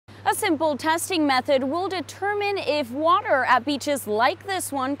A simple testing method will determine if water at beaches like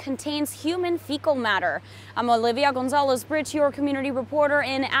this one contains human fecal matter. I'm Olivia Gonzalez-Britch, your community reporter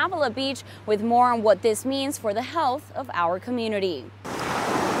in Avila Beach, with more on what this means for the health of our community.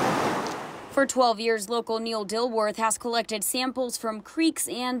 For 12 years, local Neil Dilworth has collected samples from creeks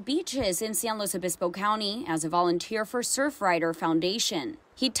and beaches in San Luis Obispo County as a volunteer for Surfrider Foundation.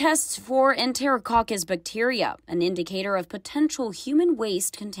 He tests for Enterococcus bacteria, an indicator of potential human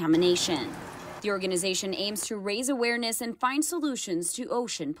waste contamination. The organization aims to raise awareness and find solutions to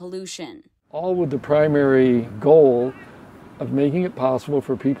ocean pollution. All with the primary goal of making it possible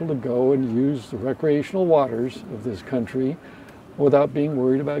for people to go and use the recreational waters of this country without being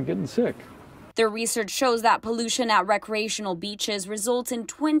worried about getting sick. Their research shows that pollution at recreational beaches results in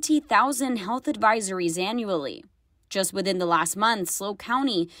 20,000 health advisories annually. Just within the last month, SLO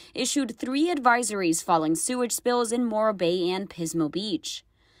County issued 3 advisories following sewage spills in Morro Bay and Pismo Beach.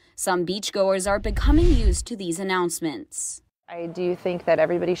 Some beachgoers are becoming used to these announcements. I do think that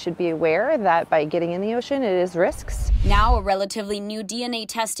everybody should be aware that by getting in the ocean, it is risks. Now, a relatively new DNA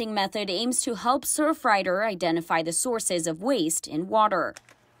testing method aims to help Surfrider identify the sources of waste in water.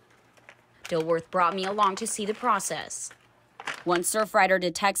 Dilworth brought me along to see the process. Once Surfrider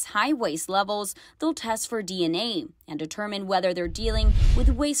detects high waste levels, they'll test for DNA and determine whether they're dealing with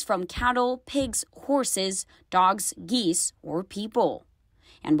waste from cattle, pigs, horses, dogs, geese, or people.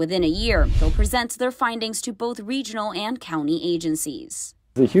 And within a year, they'll present their findings to both regional and county agencies.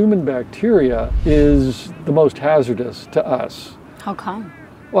 The human bacteria is the most hazardous to us. How come?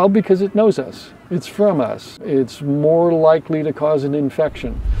 Well, because it knows us. It's from us. It's more likely to cause an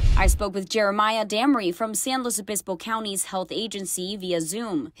infection. I spoke with Jeremiah Damry from San Luis Obispo County's health agency via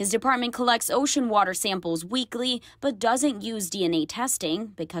Zoom. His department collects ocean water samples weekly, but doesn't use DNA testing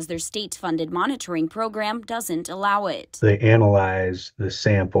because their state-funded monitoring program doesn't allow it. They analyze the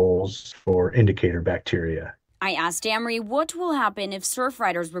samples for indicator bacteria. I asked Damry what will happen if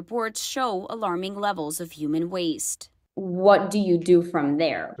Surfrider's reports show alarming levels of human waste. What do you do from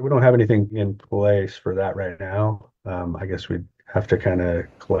there? We don't have anything in place for that right now. I guess we'd have to kind of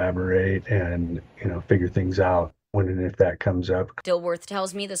collaborate and, figure things out when and if that comes up. Dilworth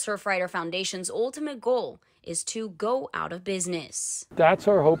tells me the Surfrider Foundation's ultimate goal is to go out of business. That's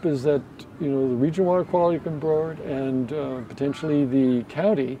our hope, is that, the Regional Water Quality Board and potentially the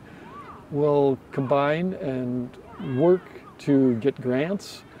county will combine and work to get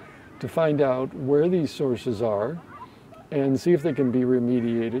grants to find out where these sources are and see if they can be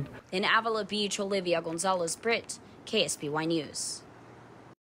remediated. In Avila Beach, Olivia Gonzalez-Britch, KSBY News.